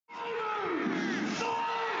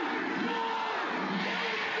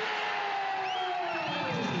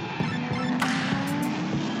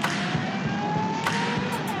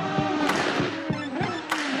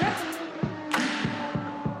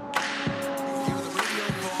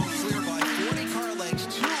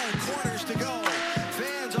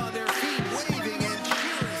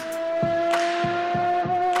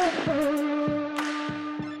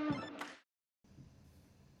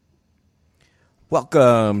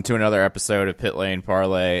Welcome to another episode of Pit Lane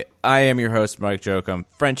Parlay. I am your host, Mike Jokum.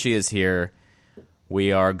 Frenchie is here.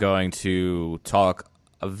 We are going to talk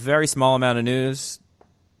a very small amount of news,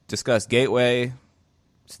 discuss Gateway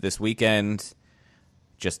this weekend,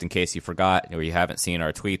 just in case you forgot or you haven't seen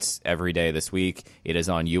our tweets every day this week. It is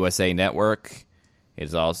on USA Network. It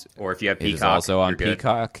is also, or if you have Peacock, it is also on good.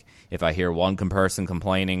 Peacock. If I hear one person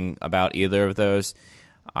complaining about either of those,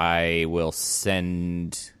 I will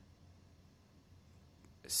send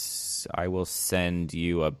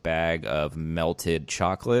you a bag of melted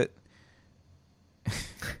chocolate.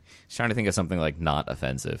 Trying to think of something like not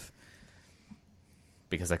offensive,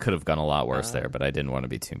 because I could have gone a lot worse there, but I didn't want to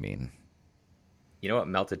be too mean. You know what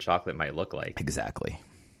melted chocolate might look like? Exactly.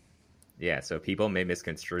 Yeah, so people may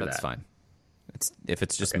misconstrue that. That's fine. If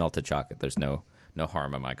it's just melted chocolate, there's no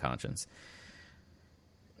harm on my conscience.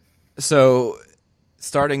 So,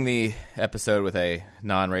 starting the episode with a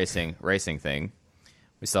racing thing.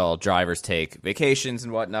 We saw drivers take vacations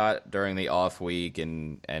and whatnot during the off week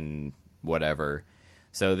and whatever.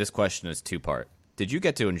 So this question is two-part. Did you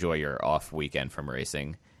get to enjoy your off weekend from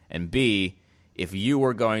racing? And B, if you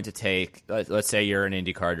were going to take, let's say you're an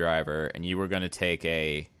IndyCar driver, and you were going to take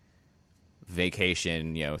a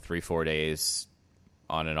vacation, 3-4 days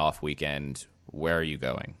on an off weekend, where are you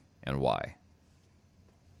going and why?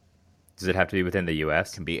 Does it have to be within the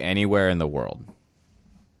U.S.? It can be anywhere in the world.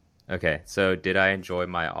 Okay, so did I enjoy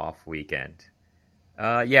my off weekend?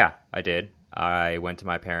 Yeah, I did. I went to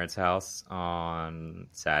my parents' house on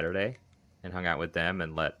Saturday and hung out with them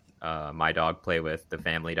and let my dog play with the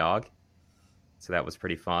family dog. So that was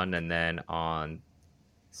pretty fun. And then on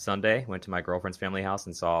Sunday, went to my girlfriend's family house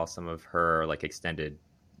and saw some of her extended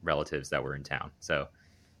relatives that were in town. So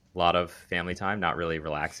a lot of family time, not really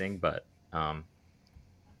relaxing, but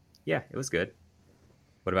yeah, it was good.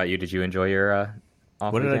 What about you? Did you enjoy your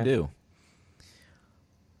off What weekend? did I do?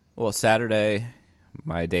 Well, Saturday,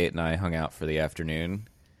 my date and I hung out for the afternoon.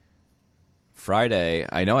 Friday,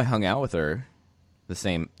 I know I hung out with her, the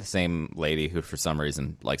same lady who for some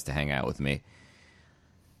reason likes to hang out with me.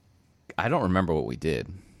 I don't remember what we did.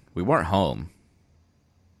 We weren't home,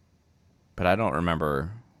 but I don't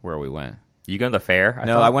remember where we went. You go to the fair?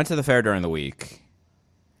 I went to the fair during the week.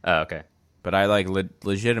 Oh, okay. But I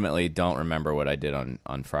legitimately don't remember what I did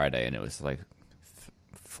on Friday, and it was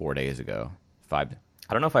 4 days ago. 5.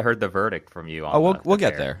 I don't know if I heard the verdict from you on we'll the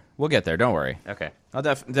get fair. there. We'll get there. Don't worry. Okay. I'll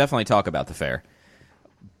definitely talk about the fair.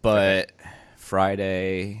 But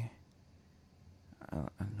Friday,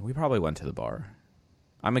 we probably went to the bar.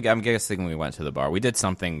 I'm guessing we went to the bar. We did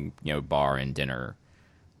something, bar and dinner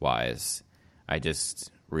wise. I just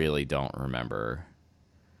really don't remember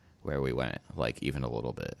where we went, even a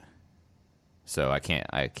little bit. So I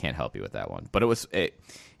can't help you with that one. But it was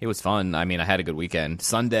fun. I mean, I had a good weekend.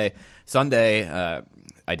 Sunday, I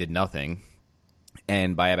did nothing,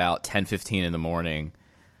 and by about 10:15 in the morning,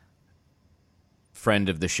 friend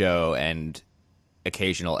of the show and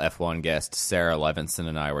occasional F1 guest Sarah Levinson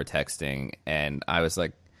and I were texting, and I was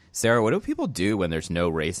like, Sarah, what do people do when there's no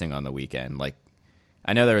racing on the weekend?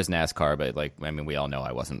 I know there was NASCAR, but we all know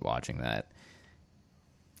I wasn't watching that.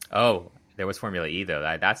 Oh, there was Formula E though.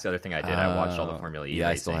 That's the other thing I did. I watched all the Formula E. Yeah,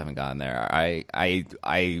 racing. I still haven't gotten there.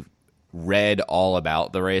 I read all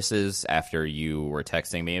about the races after you were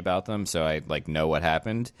texting me about them, so I know what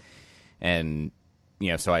happened, and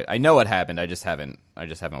so I know what happened. I just haven't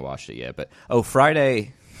watched it yet. But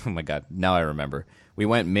Friday, oh my god, now I remember. We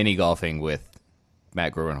went mini golfing with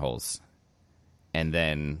Matt Gruenholz, and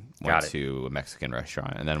then went to a Mexican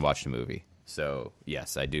restaurant, and then watched a movie. So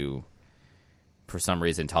yes, I do. For some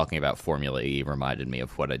reason, talking about Formula E reminded me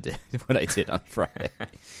of what I did on Friday.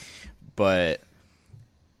 But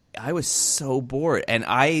I was so bored, and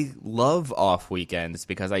I love off weekends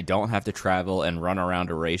because I don't have to travel and run around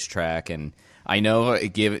a racetrack. And I know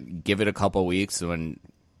give it a couple weeks when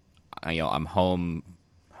I'm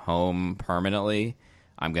home permanently,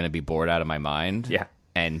 I'm going to be bored out of my mind. Yeah,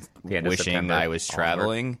 and wishing September I was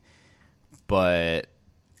traveling. But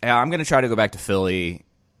yeah, I'm going to try to go back to Philly.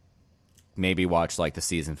 Maybe watch the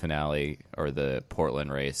season finale or the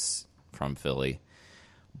Portland race from Philly.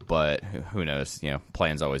 But who knows?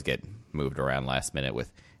 Plans always get moved around last minute with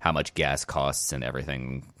how much gas costs and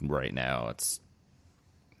everything right now.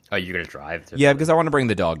 Oh, you're going to drive to Yeah, Philly? because I want to bring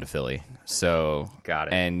the dog to Philly. So Got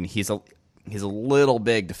it. And he's a little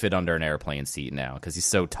big to fit under an airplane seat now because he's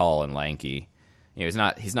so tall and lanky. He's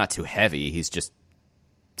not too heavy. He's just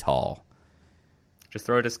tall. Just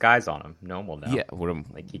throw a disguise on him. No one will know. Yeah,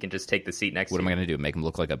 he can just take the seat next to you. What am I going to do? Make him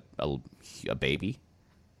look like a baby?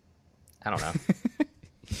 I don't know.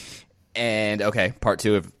 And okay, part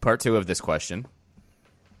two of this question.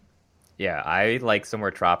 Yeah, I like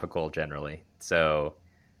somewhere tropical generally. So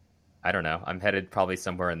I don't know. I'm headed probably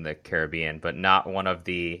somewhere in the Caribbean, but not one of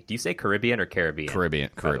the. Do you say Caribbean or Caribbean? Caribbean,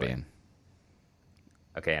 By the way? Caribbean.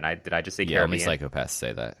 Okay, and did I just say Yeah, only Caribbean? psychopaths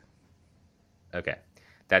say that. Okay,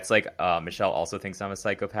 that's like Michelle also thinks I'm a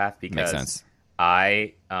psychopath Makes because sense.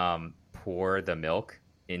 I pour the milk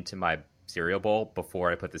into my cereal bowl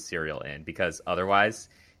before I put the cereal in because otherwise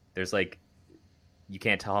there's like you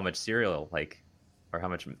can't tell how much cereal like or how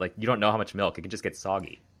much like you don't know how much milk it can just get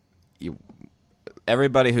soggy. You,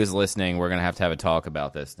 everybody who's listening, we're gonna have a talk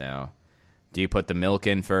about this now. Do you put the milk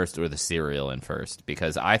in first or the cereal in first?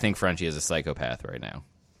 Because I think Frenchie is a psychopath right now.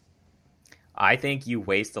 I think you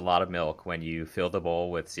waste a lot of milk when you fill the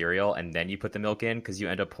bowl with cereal and then you put the milk in because you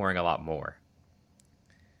end up pouring a lot more.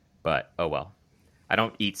 But oh well. I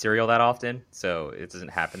don't eat cereal that often, so it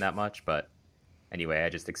doesn't happen that much. But anyway, I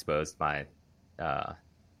just exposed my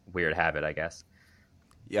weird habit, I guess.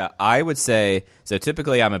 Yeah, I would say so.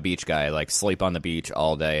 Typically, I'm a beach guy, like sleep on the beach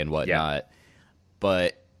all day and whatnot.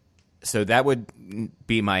 But so that would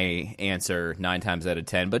be my answer 9 times out of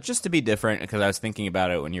 10. But just to be different, because I was thinking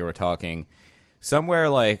about it when you were talking, somewhere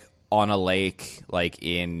like on a lake, like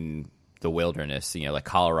in the wilderness, like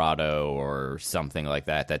Colorado or something like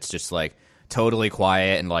that. That's just like totally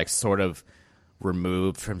quiet and like sort of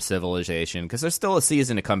removed from civilization because there's still a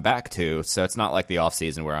season to come back to, so it's not like the off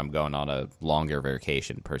season where I'm going on a longer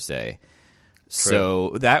vacation per se.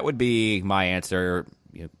 So that would be my answer.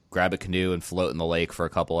 Grab a canoe and float in the lake for a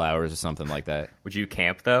couple hours or something like that. Would you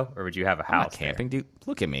camp though, or would you have a I'm house? not camping, dude.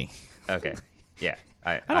 Look at me. Okay, yeah.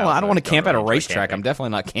 I don't want to camp at a racetrack. I'm definitely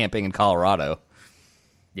not camping in Colorado.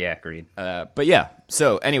 Yeah, agreed. But yeah.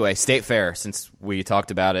 So anyway, State Fair. Since we talked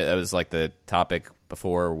about it, that was like the topic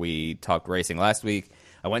before we talked racing last week.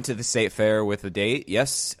 I went to the State Fair with a date.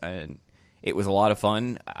 Yes, and it was a lot of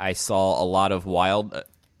fun. I saw a lot of wild.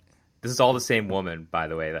 This is all the same woman, by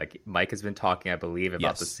the way. Like Mike has been talking, I believe, about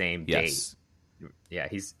Yes. the same Yes. date. Yeah,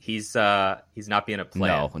 he's not being a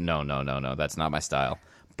plan. No. That's not my style.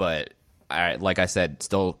 But like I said,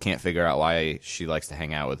 still can't figure out why she likes to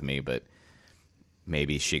hang out with me. But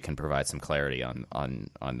maybe she can provide some clarity on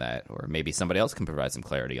that, or maybe somebody else can provide some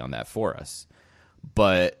clarity on that for us.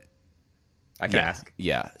 But I can ask.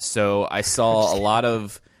 Yeah. So I saw a lot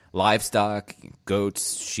of livestock,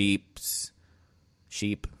 goats, sheeps,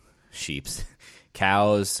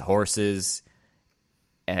 cows, horses.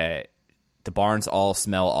 The barns all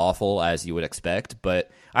smell awful, as you would expect, but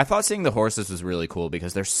I thought seeing the horses was really cool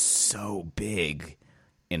because they're so big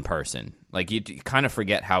in person. Like you kind of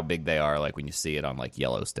forget how big they are, like when you see it on like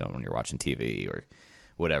Yellowstone when you're watching TV or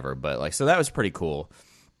whatever. But like, so that was pretty cool.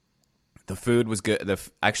 The food was good.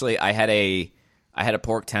 Actually, I had a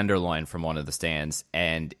pork tenderloin from one of the stands,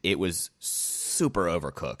 and it was super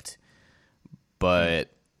overcooked. But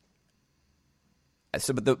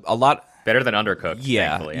a lot Better than undercooked.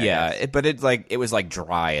 yeah, thankfully, I yeah. guess. But it was like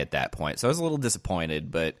dry at that point, so I was a little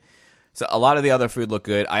disappointed. But so a lot of the other food looked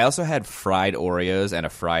good. I also had fried Oreos and a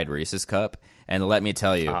fried Reese's cup, and let me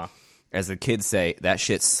tell you, as the kids say, that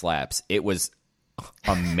shit slaps. It was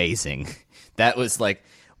amazing. That was like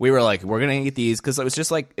we were like, we're gonna eat these because it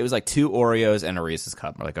was like 2 Oreos and a Reese's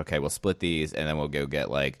cup. We're like, okay, we'll split these, and then we'll go get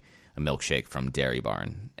like a milkshake from Dairy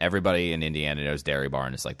Barn. Everybody in Indiana knows Dairy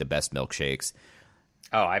Barn is like the best milkshakes.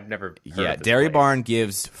 Oh, I've never. Heard of this Dairy place. Barn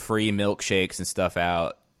gives free milkshakes and stuff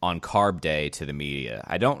out on Carb Day to the media.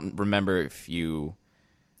 I don't remember if you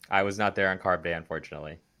I was not there on Carb Day,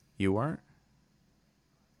 unfortunately. weren't.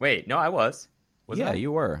 Wait, no, I was. Wasn't I?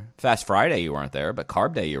 You were. Fast Friday you weren't there, but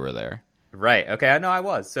Carb Day you were there. Right. Okay. I know I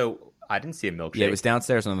was. So I didn't see a milkshake. Yeah, it was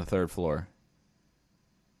downstairs on the 3rd floor.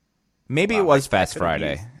 Maybe Wow, it was that Fast could've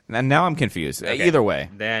Friday. used- And now I'm confused. Okay. Either way.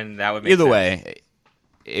 Then that would make Either sense. way,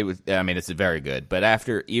 it was. I mean, it's very good. But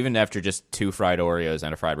even after just 2 fried Oreos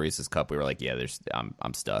and a fried Reese's cup, we were like, yeah,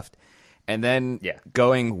 I'm stuffed. And then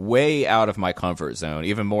going way out of my comfort zone,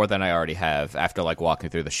 even more than I already have, after like walking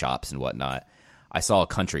through the shops and whatnot, I saw a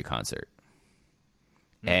country concert.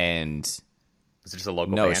 And Is it just a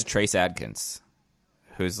local no, band? it's Trace Adkins,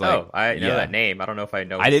 who's like, I know that name. I don't know if I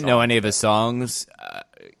know. I the didn't know song. any of his songs.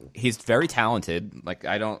 He's very talented. Like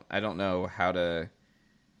I don't know how to,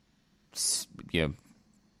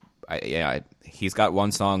 he's got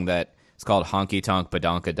one song that it's called Honky Tonk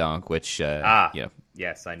Badonka Donk, which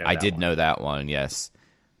yes, I know. I that did one. know that one. Yes,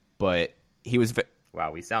 but he was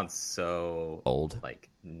Wow, we sound so old, like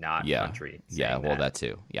not yeah, country. yeah. saying Well, that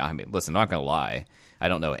too. Yeah, I mean, listen, I'm not gonna lie. I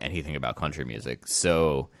don't know anything about country music,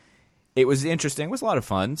 so it was interesting. It was a lot of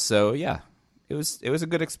fun. So yeah, it was a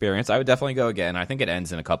good experience. I would definitely go again. I think it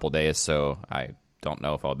ends in a couple days, so I don't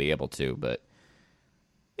know if I'll be able to, but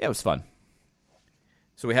yeah, it was fun.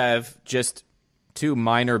 So we have just two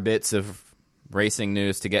minor bits of racing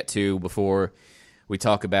news to get to before we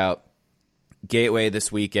talk about Gateway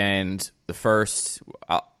this weekend. The first,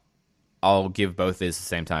 I'll give both these at the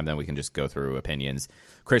same time, then we can just go through opinions.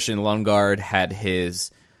 Christian Lundgaard had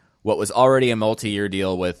his what was already a multi-year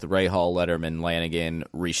deal with Rahal, Letterman, Lanigan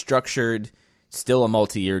restructured. Still a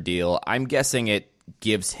multi-year deal. I'm guessing it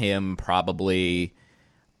gives him probably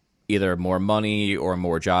either more money or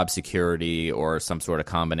more job security or some sort of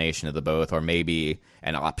combination of the both, or maybe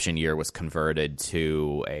an option year was converted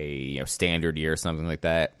to a standard year or something like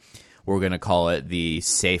that. We're going to call it the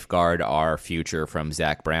safeguard our future from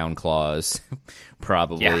Zach Brown clause,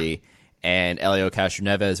 probably. Yeah. And Helio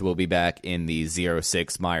Castroneves will be back in the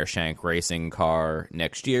 06 Meyer-Shank racing car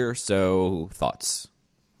next year. So, thoughts?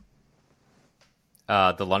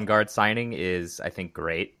 The Lundgaard signing is, I think,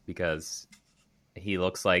 great because he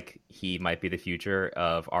looks like he might be the future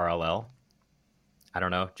of RLL. I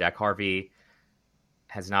don't know. Jack Harvey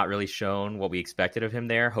has not really shown what we expected of him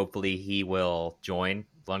there. Hopefully he will join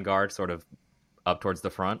Lundgaard sort of up towards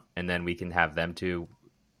the front, and then we can have them two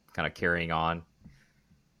kind of carrying on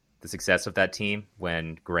the success of that team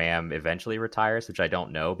when Graham eventually retires, which I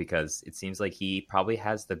don't know because it seems like he probably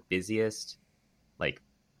has the busiest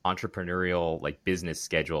entrepreneurial business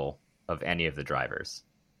schedule of any of the drivers.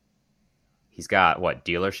 He's got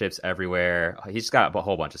dealerships everywhere. He's got a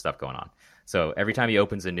whole bunch of stuff going on. So every time he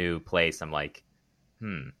opens a new place, I'm like,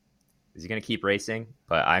 is he going to keep racing?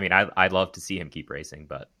 But I mean, I'd love to see him keep racing,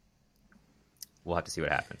 but we'll have to see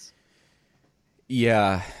what happens.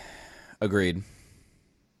 Yeah, agreed. Do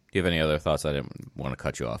you have any other thoughts? I didn't want to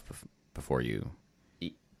cut you off before you.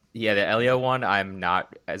 Yeah, the Elio one I'm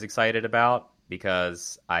not as excited about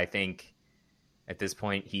because I think at this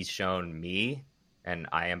point he's shown me, and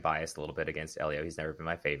I am biased a little bit against Elio. He's never been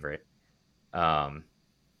my favorite. That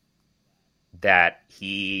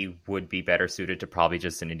he would be better suited to probably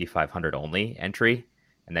just an Indy 500 only entry,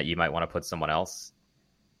 and that you might want to put someone else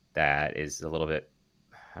that is a little bit,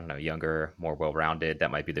 I don't know, younger, more well-rounded.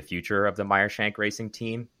 That might be the future of the Meyer-Shank racing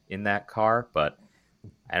team in that car. But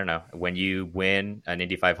I don't know. When you win an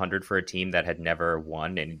Indy 500 for a team that had never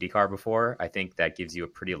won an IndyCar before, I think that gives you a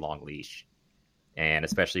pretty long leash. And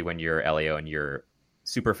especially when you're Elio and you're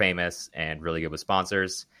super famous and really good with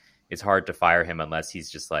sponsors, it's hard to fire him unless he's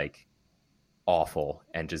just awful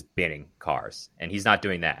and just binning cars. And he's not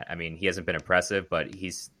doing that. I mean, he hasn't been impressive, but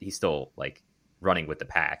he's still running with the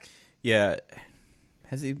pack. Yeah.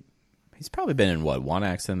 Has he? He's probably been in one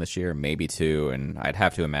accident this year, maybe two, and I'd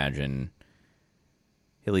have to imagine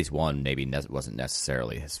at least one maybe wasn't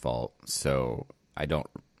necessarily his fault. So I don't.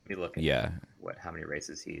 Let me look at how many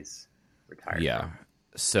races he's retired. Yeah. From.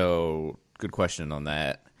 So good question on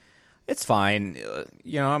that. It's fine.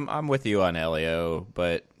 I'm with you on Elio,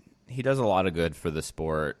 but he does a lot of good for the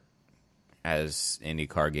sport as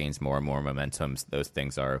IndyCar gains more and more momentum. Those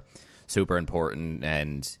things are super important,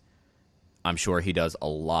 and I'm sure he does a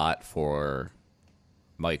lot for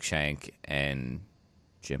Mike Shank and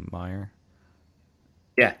Jim Meyer.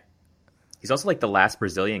 Yeah. He's also the last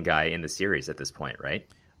Brazilian guy in the series at this point, right?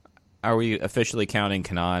 Are we officially counting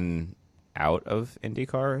Kanaan out of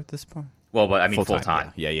IndyCar at this point? Well, but I mean full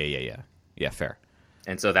time. Yeah. Yeah, fair.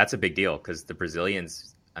 And so that's a big deal because the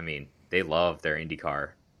Brazilians, I mean, they love their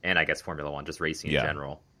IndyCar and I guess Formula One, just racing in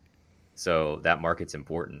general. So that market's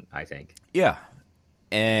important, I think. Yeah.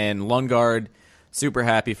 And Lundgaard, super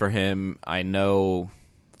happy for him. I know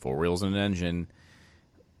 4 wheels and an engine,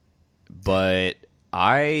 but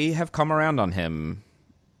I have come around on him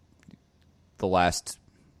the last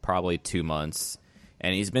probably 2 months,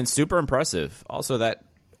 and he's been super impressive. Also, that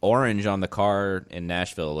orange on the car in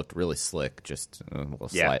Nashville looked really slick, just a little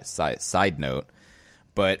side note.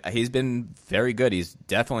 But he's been very good. He's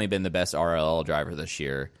definitely been the best RLL driver this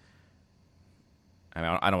year. I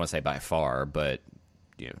mean, I don't want to say by far, but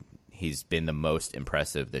he's been the most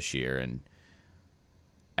impressive this year. And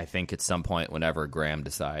I think at some point, whenever Graham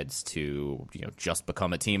decides to just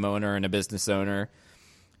become a team owner and a business owner,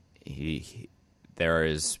 he's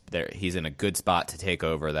in a good spot to take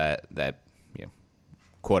over that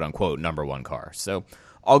quote unquote number one car. So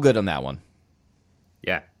all good on that one.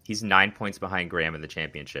 Yeah. He's 9 points behind Graham in the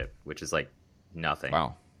championship, which is nothing.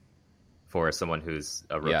 Wow. For someone who's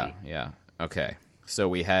a rookie. Yeah. Okay. So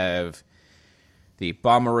we have the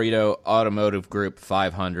Bomarito Automotive Group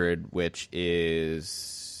 500, which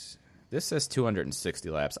is, this says 260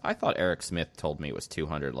 laps. I thought Eric Smith told me it was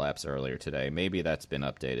 200 laps earlier today. Maybe that's been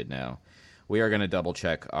updated now. We are going to double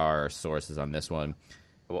check our sources on this one.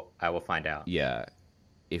 Well, I will find out. Yeah.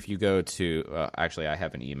 If you go to, actually, I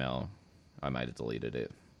have an email. I might have deleted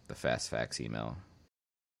it. The Fast Facts email.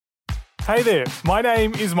 Hey there, my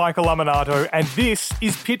name is Michael Laminato, and this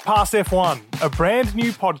is Pit Pass F1, a brand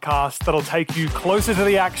new podcast that'll take you closer to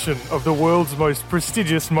the action of the world's most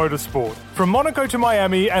prestigious motorsport. From Monaco to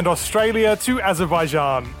Miami and Australia to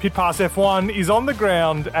Azerbaijan, Pit Pass F1 is on the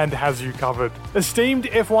ground and has you covered. Esteemed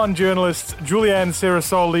F1 journalists Julianne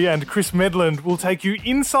Cerasoli and Chris Medland will take you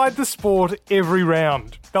inside the sport every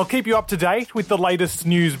round. They'll keep you up to date with the latest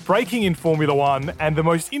news breaking in Formula One and the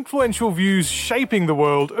most influential views shaping the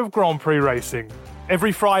world of Grand Prix racing.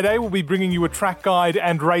 Every Friday, we'll be bringing you a track guide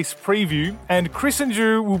and race preview, and Chris and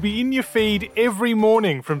Ju will be in your feed every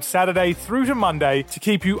morning from Saturday through to Monday to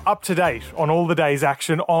keep you up to date on all the day's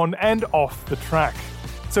action on and off the track.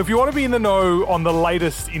 So if you want to be in the know on the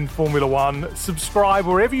latest in Formula One, subscribe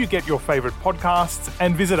wherever you get your favourite podcasts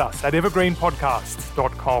and visit us at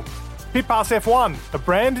evergreenpodcasts.com. Pit Pass F1, a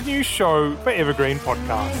brand new show for Evergreen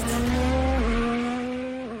Podcasts.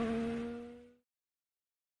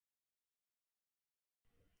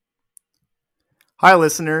 Hi,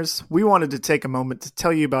 listeners. We wanted to take a moment to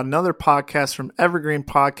tell you about another podcast from Evergreen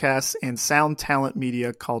Podcasts and Sound Talent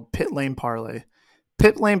Media called Pit Lane Parlay.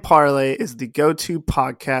 Pit Lane Parlay is the go-to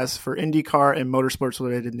podcast for IndyCar and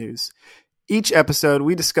motorsports-related news. Each episode,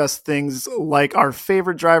 we discuss things like our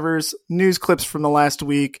favorite drivers, news clips from the last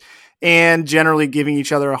week, and generally giving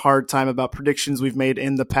each other a hard time about predictions we've made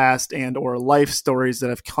in the past and or life stories that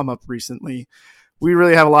have come up recently. We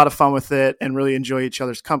really have a lot of fun with it and really enjoy each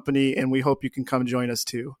other's company, and we hope you can come join us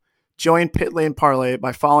too. Join Pit Lane Parlay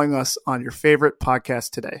by following us on your favorite podcast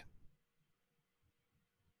today.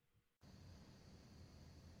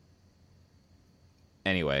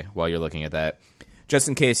 Anyway, while you're looking at that, just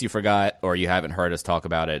in case you forgot or you haven't heard us talk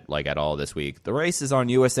about it like at all this week, the race is on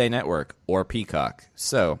USA Network or Peacock.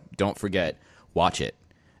 So don't forget, watch it.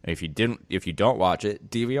 If you don't watch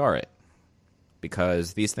it, DVR it.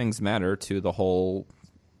 Because these things matter to the whole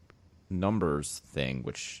numbers thing,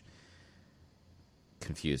 which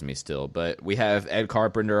confused me still. But we have Ed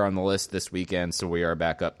Carpenter on the list this weekend, so we are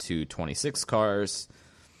back up to 26 cars.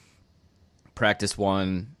 Practice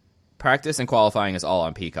and qualifying is all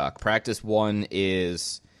on Peacock. Practice 1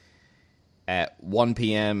 is at 1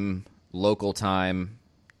 p.m. local time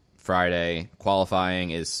Friday. Qualifying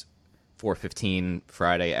is 4:15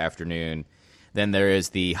 Friday afternoon. Then there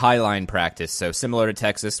is the Highline practice. So similar to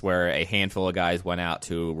Texas, where a handful of guys went out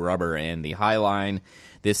to rubber in the Highline.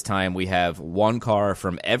 This time we have one car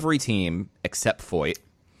from every team except Foyt.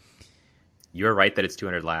 You're right that it's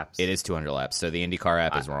 200 laps. It is 200 laps, so the IndyCar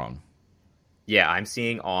app is wrong. Yeah, I'm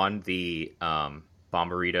seeing on the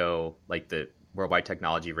Bommarito, like the Worldwide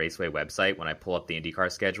Technology Raceway website, when I pull up the IndyCar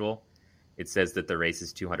schedule, it says that the race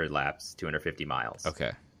is 200 laps, 250 miles.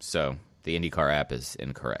 Okay, so the IndyCar app is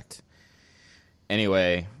incorrect.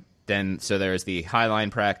 Anyway, so there's the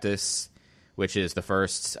Highline practice, which is the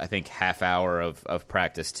first, I think, half hour of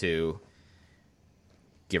practice 2,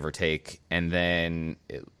 give or take. And then...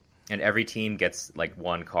 And every team gets like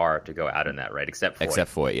one car to go out in that, right? Except Foyt.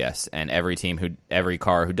 Except Foyt, yes. And every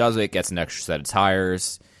car who does it gets an extra set of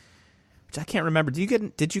tires, which I can't remember.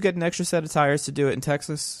 Did you get an extra set of tires to do it in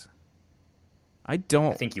Texas? I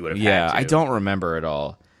think you would have had to. I don't remember at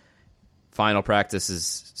all. Final practice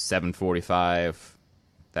is 7:45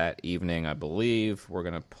 that evening, I believe. We're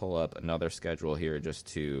going to pull up another schedule here just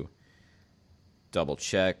to double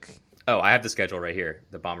check. Oh, I have the schedule right here.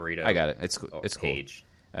 The Bommarito. I got it. It's page.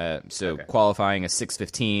 Cool. Okay. Qualifying is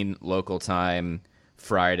 6:15 local time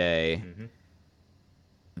Friday. Mm-hmm.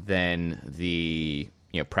 Then the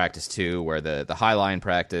practice 2, where the Highline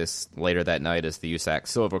practice later that night is the USAC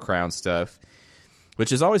Silver Crown stuff,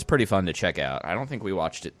 which is always pretty fun to check out. I don't think we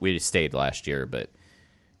watched it. We stayed last year, but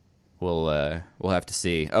we'll have to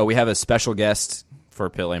see. Oh, we have a special guest for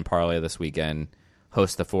Pit Lane Parlay this weekend.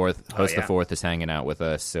 Host the Fourth is hanging out with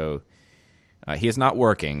us, so he is not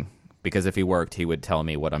working, because if he worked, he would tell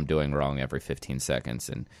me what I'm doing wrong every 15 seconds,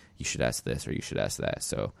 and you should ask this or you should ask that.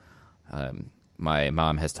 So my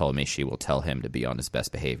mom has told me she will tell him to be on his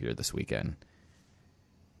best behavior this weekend.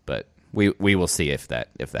 But we will see if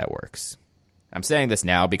that works. I'm saying this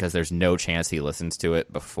now because there's no chance he listens to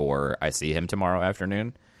it before I see him tomorrow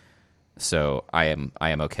afternoon. So I am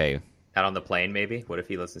okay. Out on the plane, maybe? What if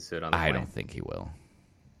he listens to it on the plane? I don't think he will.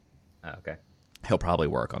 Oh, okay. He'll probably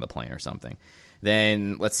work on the plane or something.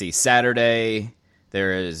 Then, let's see, Saturday,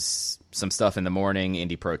 there is some stuff in the morning,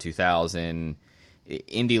 Indy Pro 2000.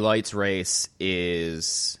 Indy Lights race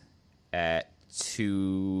is at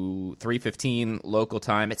 3:15 local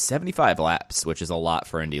time. It's 75 laps, which is a lot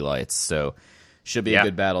for Indy Lights, so should be a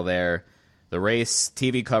good battle there. The race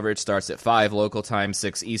TV coverage starts at 5 local time,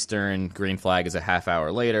 6 Eastern. Green flag is a half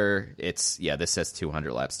hour later. This says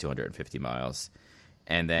 200 laps, 250 miles.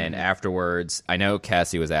 And then afterwards, I know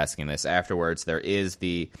Cassie was asking this. Afterwards, there is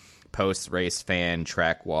the post-race fan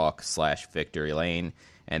track walk / victory lane.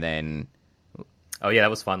 And then... Oh, yeah, that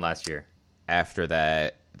was fun last year. After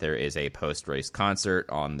that, there is a post-race concert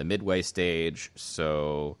on the midway stage.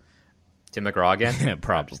 So... Tim McGraw again?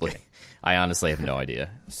 Probably. I honestly have no idea.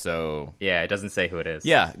 So... Yeah, it doesn't say who it is.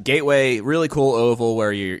 Yeah, Gateway, really cool oval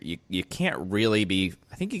where you can't really be...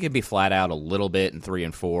 I think you can be flat out a little bit in 3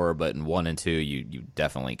 and 4, but in 1 and 2, you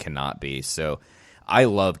definitely cannot be. So I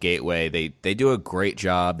love Gateway. They do a great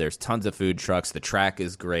job. There's tons of food trucks. The track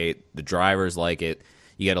is great. The drivers like it.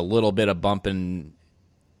 You get a little bit of bumping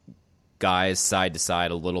guys side to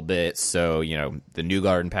side a little bit. So, the New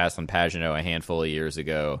Garden Pass on Pagano a handful of years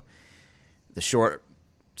ago. The short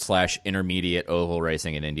 / intermediate oval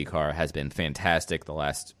racing in IndyCar has been fantastic the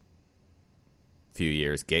last few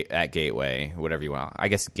years at Gateway, whatever you want. I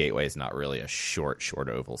guess Gateway is not really a short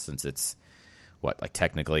oval since it's,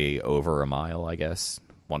 technically over a mile, I guess.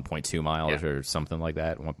 1.2 miles or something like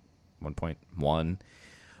that, 1.1.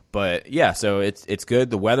 But, yeah, so it's good.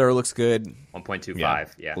 The weather looks good.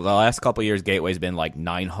 1.25, yeah. Well, the last couple of years, Gateway's been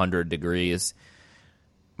 900 degrees.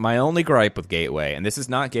 My only gripe with Gateway, and this is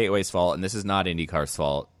not Gateway's fault, and this is not IndyCar's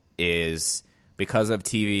fault, is because of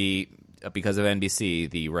TV, because of NBC,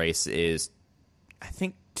 the race is, I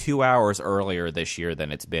think, 2 hours earlier this year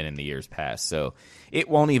than it's been in the years past. So it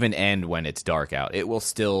won't even end when it's dark out. It will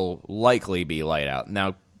still likely be light out.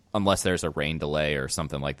 Now, unless there's a rain delay or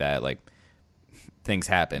something like that, things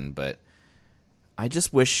happen. But I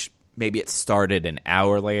just wish maybe it started an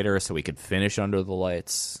hour later so we could finish under the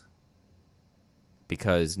lights.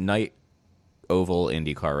 Because night oval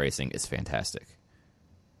IndyCar racing is fantastic.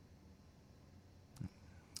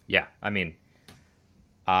 Yeah, I mean,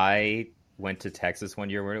 I went to Texas one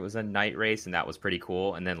year where it was a night race, and that was pretty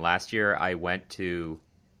cool. And then last year I went to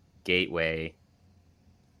Gateway.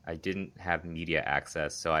 I didn't have media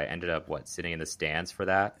access, so I ended up, sitting in the stands for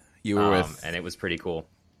that. You were with... And it was pretty cool.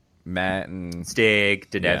 Matt and... Stig,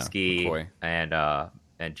 Donetsky, McCoy.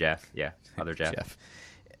 and Jeff. Yeah, other Jeff.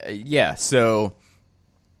 Yeah, so...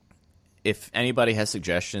 If anybody has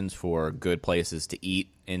suggestions for good places to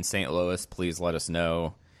eat in St. Louis, please let us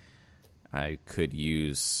know. I could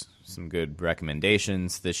use some good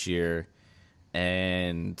recommendations this year.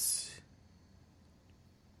 And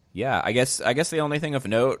yeah, I guess the only thing of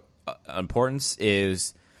note, importance,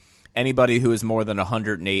 is anybody who is more than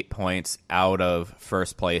 108 points out of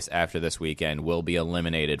first place after this weekend will be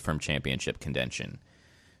eliminated from championship contention.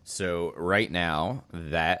 So right now,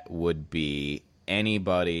 that would be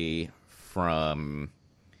anybody from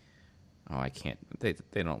I can't they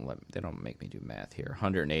don't make me do math here.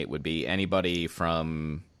 108 would be anybody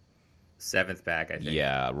from 7th back, I think.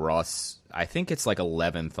 Yeah, Ross, I think it's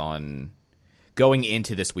 11th on going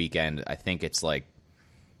into this weekend. I think it's 9th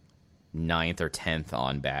or 10th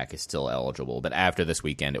on back is still eligible, but after this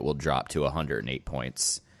weekend it will drop to 108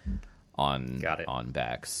 points on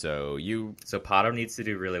back. So Pato needs to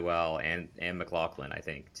do really well, and McLaughlin, I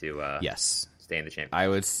think, to yes. Stay in the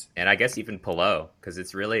championship. And I guess even Palou, because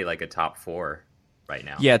it's really a top 4 right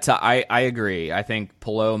now. Yeah, I agree. I think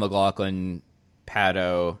Palou, McLaughlin,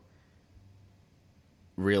 Pato,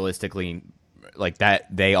 realistically,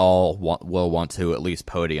 that they all will want to at least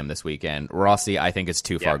podium this weekend. Rossi, I think, is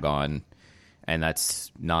too far gone, and that's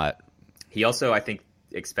not... He also, I think,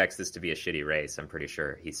 expects this to be a shitty race. I'm pretty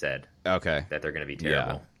sure he said that they're going to be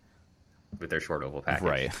terrible with their short oval package.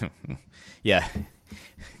 Right. Yeah.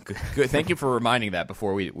 Good. Thank you for reminding that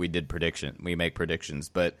before we make predictions.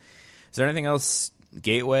 But is there anything else?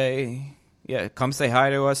 Gateway? Yeah, come say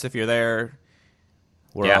hi to us if you're there.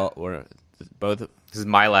 We're both. This is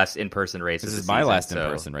my last in-person race. This is my last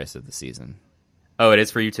in-person race of the season. Oh, it is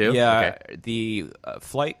for you too? Yeah. Okay. The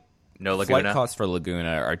flight Laguna costs for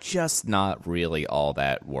Laguna are just not really all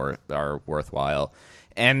that worthwhile.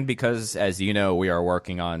 And because, as you know, we are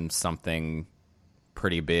working on something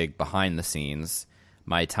pretty big behind the scenes.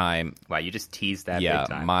 My time... Wow, you just teased that big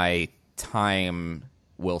time. My time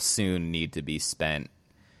will soon need to be spent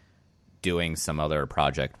doing some other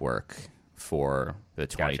project work for the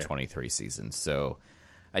 2023 season. So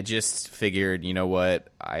I just figured, you know what,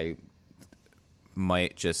 I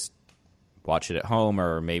might just watch it at home,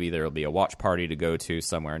 or maybe there will be a watch party to go to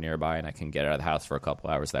somewhere nearby and I can get out of the house for a couple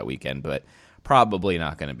hours that weekend, but probably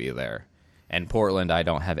not going to be there. And Portland, I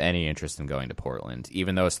don't have any interest in going to Portland,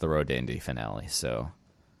 even though it's the Road to Indy finale. So,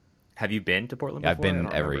 have you been to Portland before? I've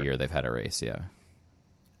been every year they've had a race, yeah.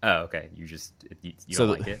 Oh, okay. You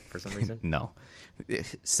don't like it for some reason? No.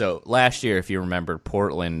 So, last year, if you remember,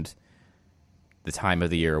 Portland, the time of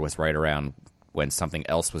the year was right around when something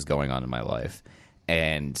else was going on in my life.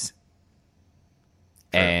 And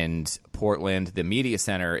And Portland, the media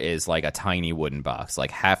center is like a tiny wooden box,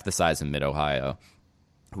 like half the size of Mid-Ohio,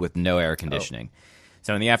 with no air conditioning.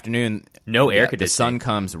 So in the afternoon, air conditioning. The sun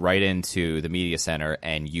comes right into the media center,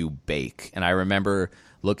 and you bake. And I remember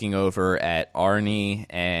looking over at Arnie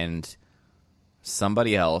and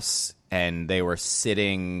somebody else, and they were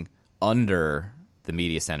sitting under the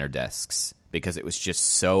media center desks because it was just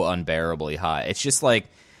so unbearably hot. It's just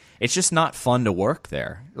not fun to work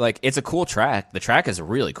there. Like, it's a cool track. The track is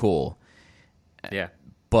really cool. Yeah.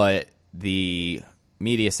 But the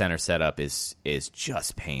media center setup is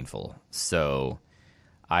just painful. So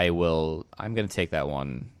I'm going to take that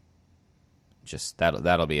one. Just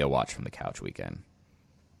that'll be a watch from the couch weekend.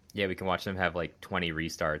 Yeah, we can watch them have like 20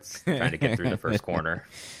 restarts trying to get through the first corner.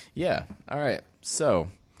 Yeah. All right. So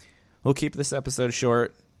we'll keep this episode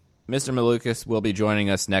short. Mr. Malukas will be joining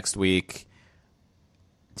us next week.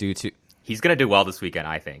 He's going to do well this weekend,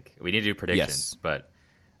 I think. We need to do predictions, Yes. but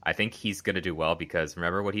I think he's going to do well because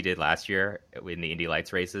remember what he did last year in the Indy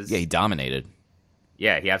Lights races? Yeah, he dominated.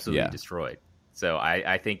 Yeah, he absolutely destroyed. So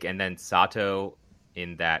I think, and then Sato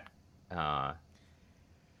in that, has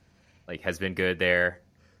been good there.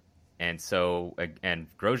 And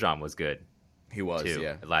Grosjean was good. He was,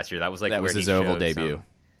 too, last year. That was that was where his he oval showed debut.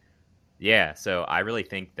 Yeah, so I really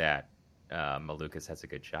think that Malukas has a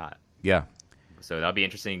good shot. Yeah. So that'll be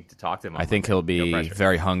interesting to talk to him. I think he'll No be pressure.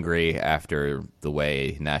 very hungry after the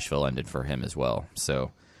way Nashville ended for him as well.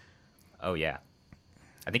 So, Oh yeah,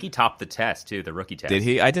 I think he topped the test too, the rookie test. did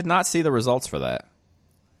he? I did not see the results for that.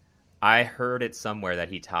 I heard it somewhere that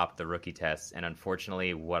he topped the rookie test, and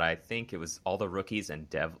unfortunately, what I think it was all the rookies and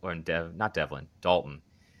Dalton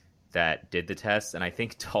that did the test, and I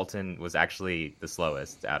think Dalton was actually the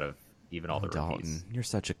slowest out of even all the Dalton, rookies. you're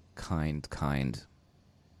such a kind,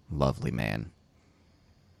 lovely man.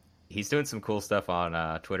 He's doing some cool stuff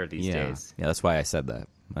on Twitter these days. Yeah, that's why I said that.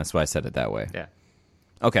 That's why I said it that way. Yeah.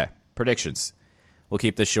 Okay, predictions. We'll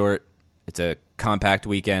keep this short. It's a compact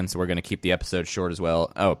weekend, so we're going to keep the episode short as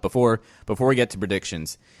well. Oh, before we get to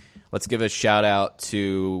predictions, let's give a shout out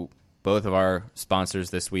to both of our sponsors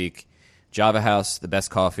this week. Java House, the best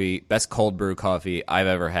cold brew coffee I've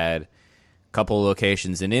ever had. Couple of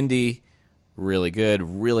locations in Indy. Really good,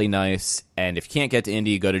 really nice. And if you can't get to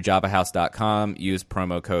Indy, go to javahouse.com, use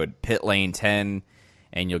promo code PITLANE10,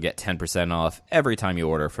 and you'll get 10% off every time you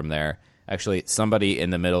order from there. Actually, somebody in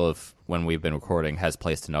the middle of when we've been recording has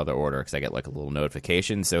placed another order because I get like a little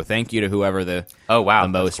notification. So thank you to whoever the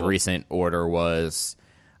most recent order was.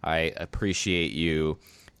 I appreciate you.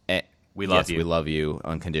 We love you. We love you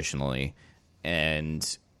unconditionally. And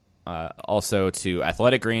also to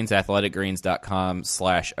Athletic Greens,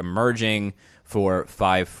 athleticgreens.com/emerging for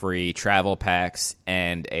 5 free travel packs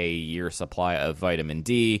and a year supply of vitamin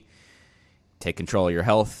D. Take control of your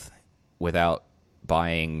health without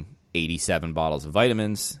buying 87 bottles of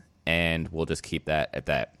vitamins, and we'll just keep that at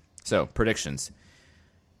that. So, predictions.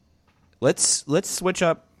 Let's switch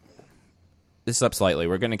this up slightly.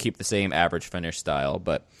 We're going to keep the same average finish style,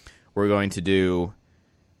 but we're going to do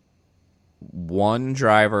one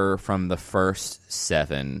driver from the first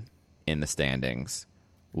 7 in the standings,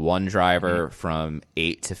 one driver from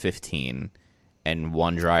 8 to 15, and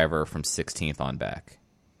one driver from 16th on back.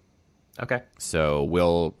 Okay. So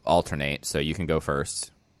we'll alternate, so you can go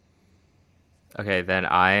first. Okay, then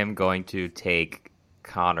I am going to take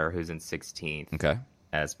Connor, who's in 16th, Okay.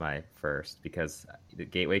 as my first, because the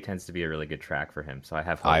Gateway tends to be a really good track for him. So I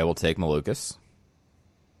have hope. I will take Malukas.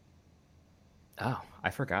 Oh,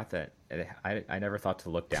 I forgot that. I never thought to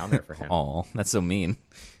look down there for him. Oh, that's so mean.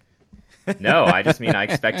 No, I just mean I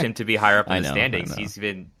expect him to be higher up in the I know. standings. He's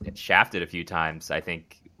been shafted a few times, I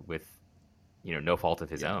think, with no fault of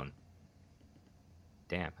his own.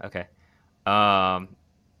 Damn. Okay.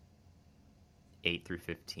 8 through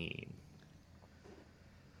 15.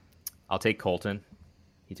 I'll take Colton.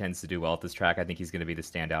 He tends to do well at this track. I think he's going to be the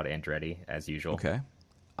standout Andretti, as usual. Okay.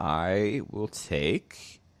 I will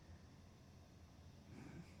take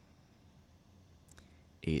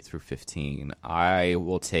 8 through 15. I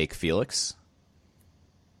will take Felix.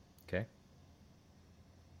 Okay.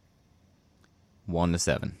 1 to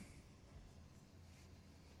 7.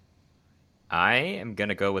 I am going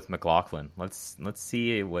to go with McLaughlin. Let's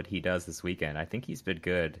see what he does this weekend. I think he's been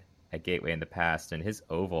good at Gateway in the past, and his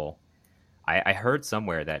oval, I heard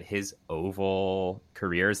somewhere that his oval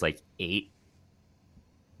career is like 8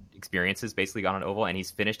 experiences basically on an oval, and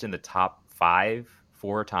he's finished in the top 5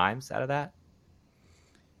 4 times out of that,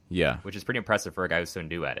 Yeah. which is pretty impressive for a guy who's so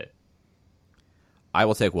new at it. I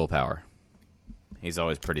will take Willpower. He's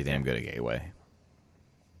always pretty damn good at Gateway.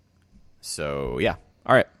 So, yeah.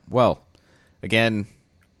 All right. Well, again,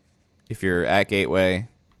 If you're at Gateway,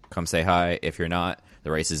 come say hi. If you're not,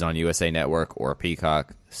 the race is on USA Network or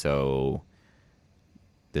Peacock, so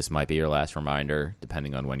this might be your last reminder,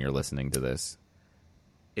 depending on when you're listening to this.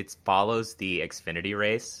 It follows the Xfinity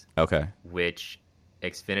race. Okay. Which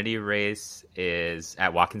Xfinity race is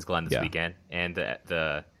at Watkins Glen this Yeah. weekend, and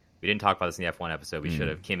the we didn't talk about this in the F1 episode. We should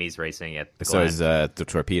have. Kimmy's racing at the So Glen. is the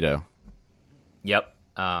Torpedo. Yep,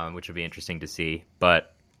 which would be interesting to see.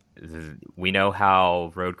 But we know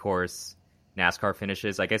how road course NASCAR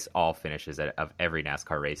finishes. I guess all finishes of every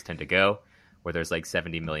NASCAR race tend to go, where there's like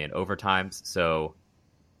 70 million overtimes. So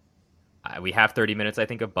we have 30 minutes, I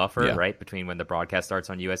think, of buffer, Yeah. right, between when the broadcast starts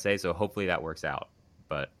on USA. So hopefully that works out.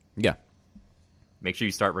 But Yeah. make sure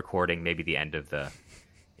you start recording maybe the end of the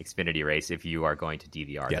Xfinity race if you are going to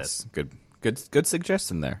DVR Yes. this. Good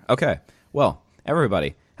suggestion there. Okay. Well,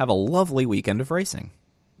 everybody, have a lovely weekend of racing.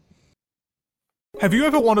 Have you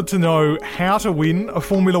ever wanted to know how to win a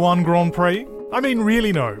Formula One Grand Prix? I mean,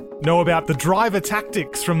 really know about the driver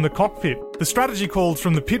tactics from the cockpit, the strategy calls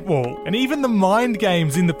from the pit wall, and even the mind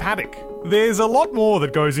games in the paddock. There's a lot more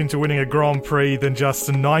that goes into winning a Grand Prix than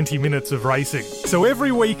just 90 minutes of racing. So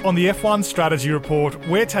every week on the F1 Strategy Report,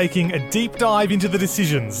 we're taking a deep dive into the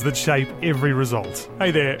decisions that shape every result.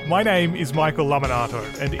 Hey there, my name is Michael Laminato,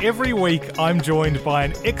 and every week I'm joined by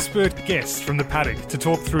an expert guest from the paddock to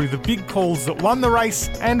talk through the big calls that won the race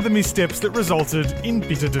and the missteps that resulted in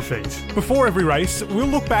bitter defeat. Before every race, we'll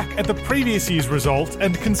look back at the previous year's result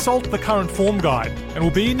and consult the current form guide, and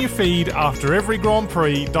we'll be in your feed after every Grand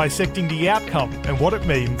Prix dissecting the outcome and what it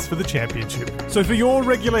means for the championship. So for your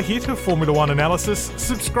regular hit of Formula One analysis,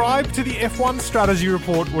 subscribe to the F1 Strategy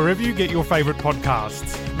Report wherever you get your favourite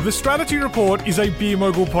podcasts. The Strategy Report is a Beer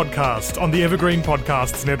Mogul podcast on the Evergreen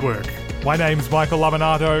Podcasts Network. My name's Michael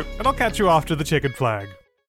Laminato, and I'll catch you after the checkered flag.